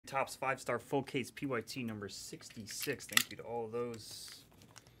Topps 5-star full case PYT number 66. Thank you to all of those.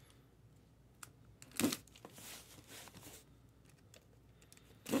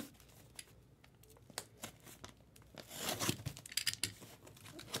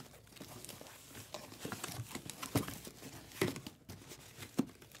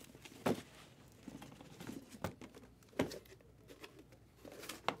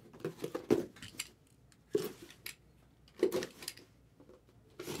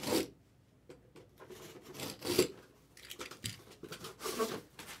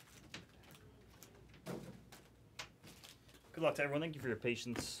 Good luck to everyone. Thank you for your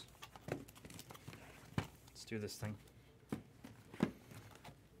patience. Let's do this thing.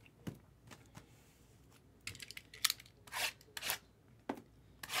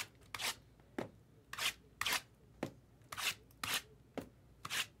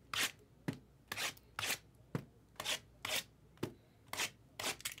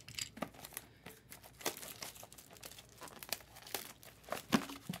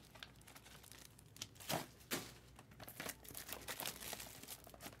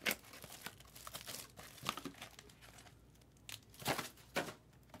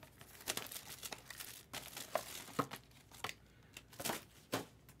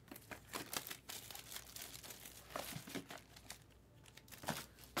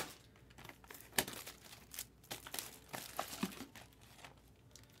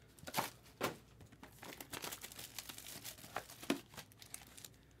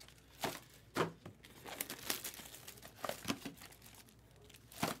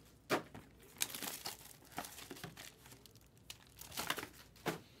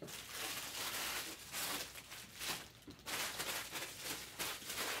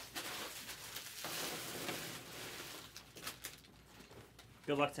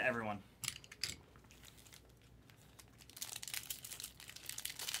 Good luck to everyone.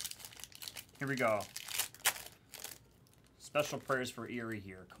 Here we go. Special prayers for Erie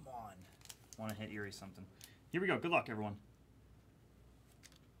here. Come on. Want to hit Erie something. Here we go. Good luck, everyone.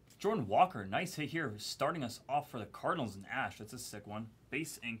 Jordan Walker. Nice hit here. Starting us off for the Cardinals in Ash. That's a sick one.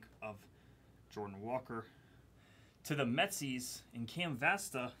 Base ink of Jordan Walker. To the Metsies in Cam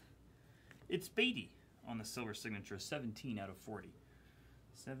Vasta, it's Beatty on the silver signature. 17 out of 40.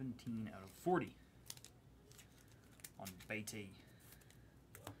 17 out of 40 on Beatty.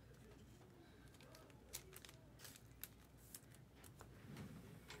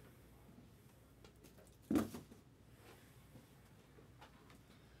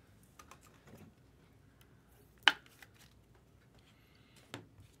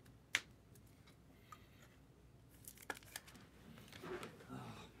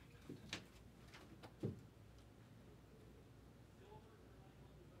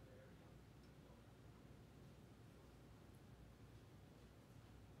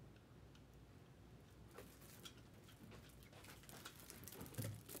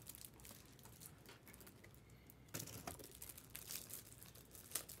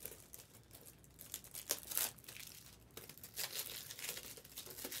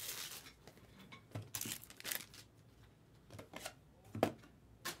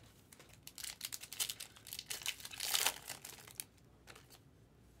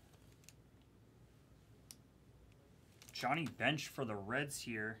 Johnny Bench for the Reds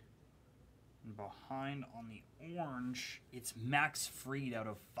here. And behind on the orange, it's Max Fried out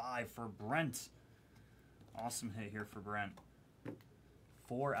of 5 for Brent. Awesome hit here for Brent.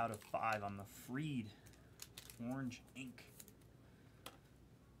 4 out of 5 on the Fried orange ink.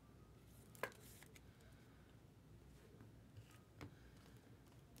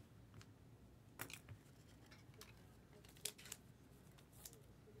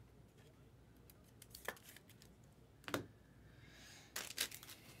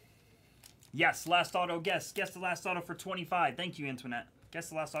 Yes, last auto guess. Guess the last auto for 25. Thank you, Antoinette. Guess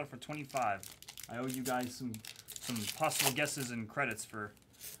the last auto for 25. I owe you guys some possible guesses and credits for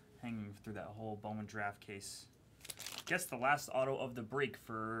hanging through that whole Bowman draft case. Guess the last auto of the break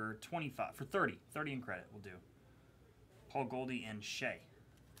for 25, for 30. 30 in credit will do. Paul Goldie and Shea.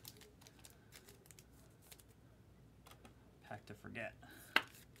 Pack to forget.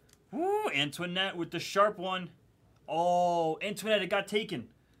 Woo, Antoinette with the sharp one. Oh, Antoinette, it got taken.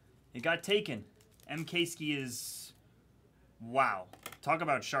 It got taken. MK Ski is... Wow. Talk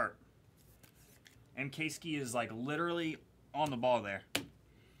about sharp. MK Ski is like literally on the ball there.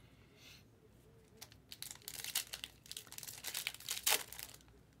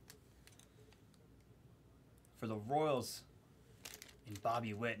 For the Royals and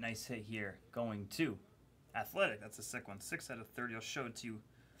Bobby Witt, nice hit here. Going to Athletic. That's a sick one. 6 out of 30. I'll show it to you.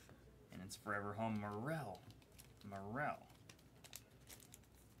 And it's Forever Home. Morel.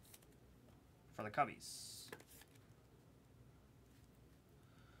 for the Cubbies.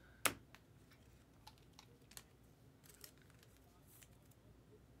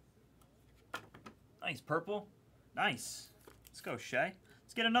 Nice, purple. Nice. Let's go, Shay.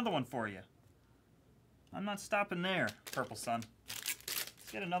 Let's get another one for you. I'm not stopping there, Purple Sun.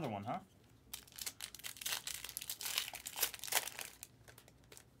 Let's get another one, huh?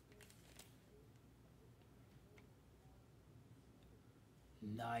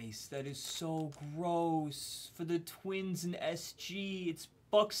 Nice. That is so gross. For the Twins and SG, it's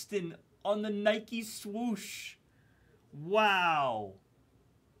Buxton on the Nike swoosh. Wow.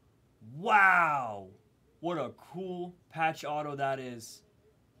 Wow. What a cool patch auto that is.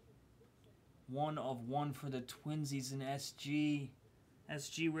 1 of 1 for the Twinsies and SG.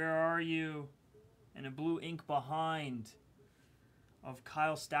 SG, where are you? And a blue ink behind of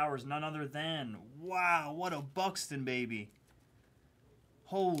Kyle Stowers, none other than. Wow, what a Buxton, baby.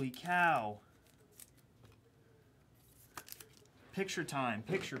 Holy cow. Picture time.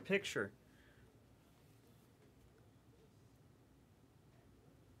 Picture, picture.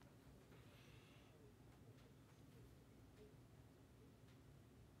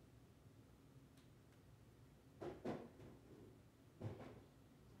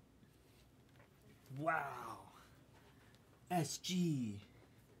 Wow. SG.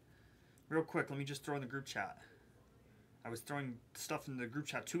 Real quick, let me just throw in the group chat. I was throwing stuff in the group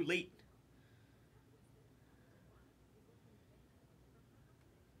chat too late.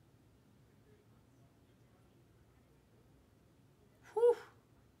 Whew.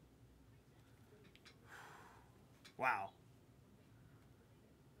 Wow.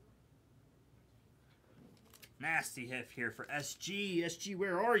 Nasty hit here for SG. SG,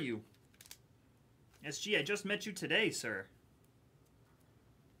 where are you? SG, I just met you today, sir.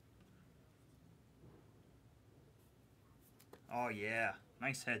 Oh, yeah.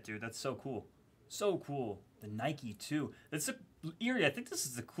 Nice hit, dude. That's so cool. So cool. The Nike, too. That's a, Erie, I think this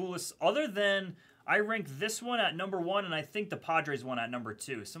is the coolest. Other than, I rank this one at number 1, and I think the Padres one at number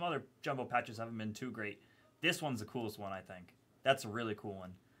 2. Some other jumbo patches haven't been too great. This one's the coolest one, I think. That's a really cool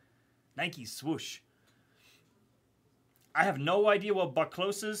one. Nike swoosh. I have no idea what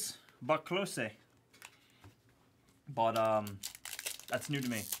Buckclose is. Buckclose. But, that's new to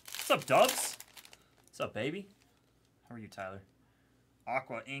me. What's up, Dubs? What's up, baby? How are you, Tyler?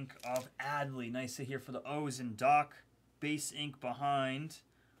 Aqua ink of Adley. Nice to hear for the O's and Doc. Base ink behind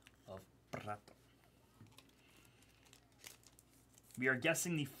of Prato. We are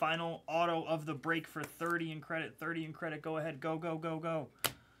guessing the final auto of the break for 30 in credit. 30 in credit. Go ahead. Go, go, go, go.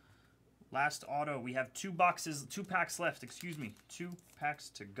 Last auto. We have 2 packs left. Excuse me. 2 packs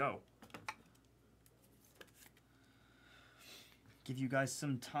to go. Give you guys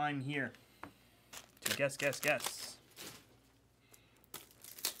some time here to guess. Guess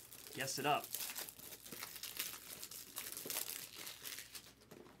it up.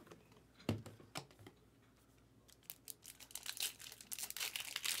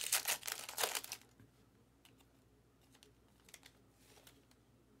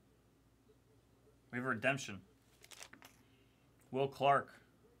 We have a redemption. Will Clark.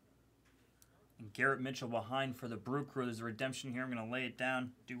 And Garrett Mitchell behind for the Brew Crew. There's a redemption here. I'm going to lay it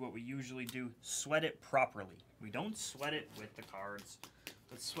down. Do what we usually do. Sweat it properly. We don't sweat it with the cards.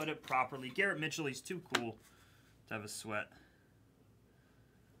 Let's sweat it properly. Garrett Mitchell, he's too cool to have a sweat.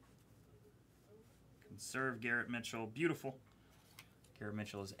 Conserve Garrett Mitchell. Beautiful. Garrett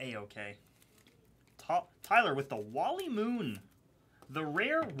Mitchell is A-OK. Tyler with the Wally Moon. The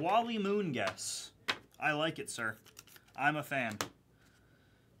rare Wally Moon guess. I like it, sir. I'm a fan.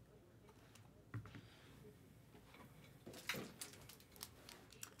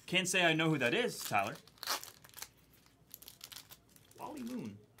 Can't say I know who that is, Tyler. Wally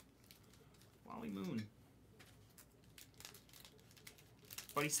Moon. Wally Moon.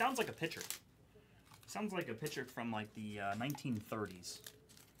 But he sounds like a pitcher. Sounds like a pitcher from like the 1930s.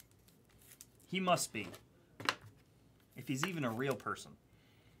 He must be. If he's even a real person.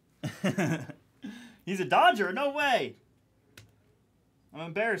 He's a Dodger? No way! I'm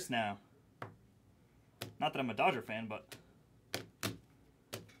embarrassed now. Not that I'm a Dodger fan, but...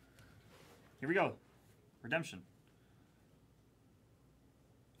 Here we go. Redemption.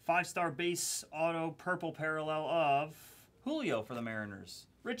 5-star base auto purple parallel of Julio for the Mariners.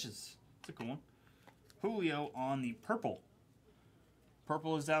 Riches. It's a cool one. Julio on the purple.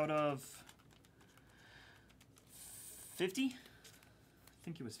 Purple is out of 50? I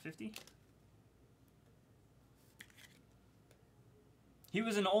think he was 50. He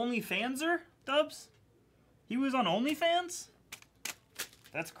was an OnlyFanser, Dubs? He was on OnlyFans?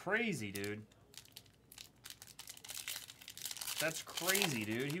 That's crazy, dude. That's crazy,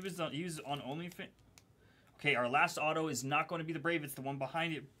 dude. He was on OnlyFans. Okay, our last auto is not going to be the Brave. It's the one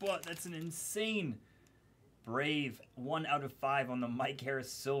behind it, but that's an insane Brave. 1 out of 5 on the Mike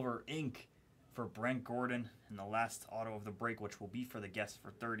Harris Silver Ink for Brent Gordon. And the last auto of the break, which will be for the guest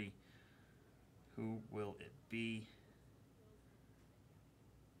for 30. Who will it be?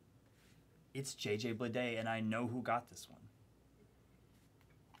 It's JJ Bleday, and I know who got this one.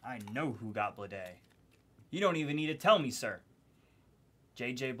 I know who got Bleday. You don't even need to tell me, sir.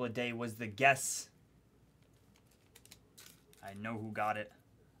 JJ Bleday was the guess. I know who got it.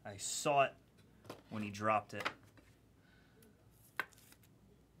 I saw it when he dropped it.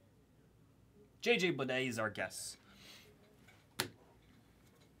 JJ Bleday is our guess.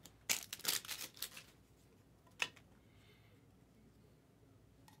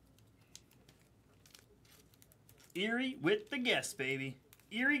 Erie with the guess, baby.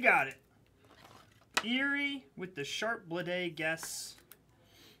 Erie got it. Erie with the sharp Bleday guess.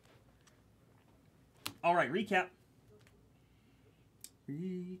 All right, recap.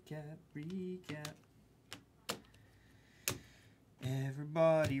 Recap.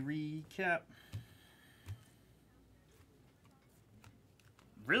 Everybody recap.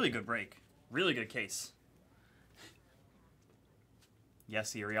 Really good break. Really good case.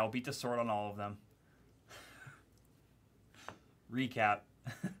 Yes, Erie, I'll beat the sword on all of them. Recap.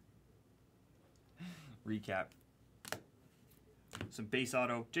 Recap. Some base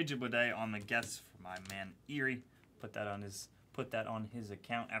auto. JJ Bleday on the guess for my man Erie. Put that on his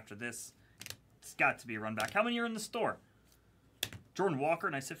account after this. It's got to be a run back. How many are in the store? Jordan Walker,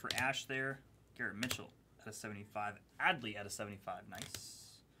 nice hit for Ash there. Garrett Mitchell at a 75. Adley at a 75.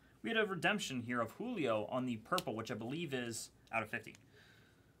 Nice. We had a redemption here of Julio on the purple, which I believe is out of 50.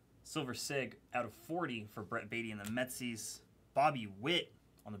 Silver Sig out of 40 for Brett Beatty and the Metsies. Bobby Witt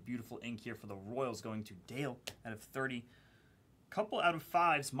on the beautiful ink here for the Royals, going to Dale out of 30. Couple out of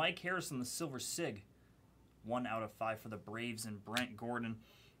 5s. Mike Harris on the Silver Sig. 1 out of 5 for the Braves and Brent Gordon.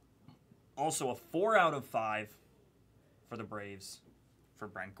 Also a 4 out of 5 for the Braves for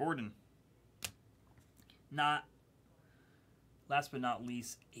Brent Gordon. Last but not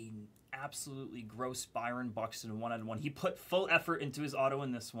least, an absolutely gross Byron Buxton 1 out of 1. He put full effort into his auto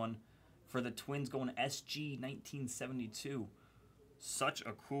in this one for the Twins, going SG 1972. Such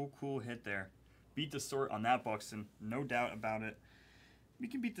a cool hit there. Beat the sort on that Buxton, no doubt about it. We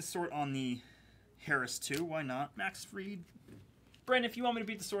can beat the sort on the Harris too, why not? Max Fried. Brent, if you want me to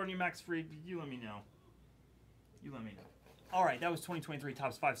beat the sort on your Max Fried, you let me know. You let me know. All right, that was 2023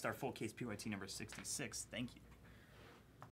 Topps 5-Star Full Case PYT number 66. Thank you.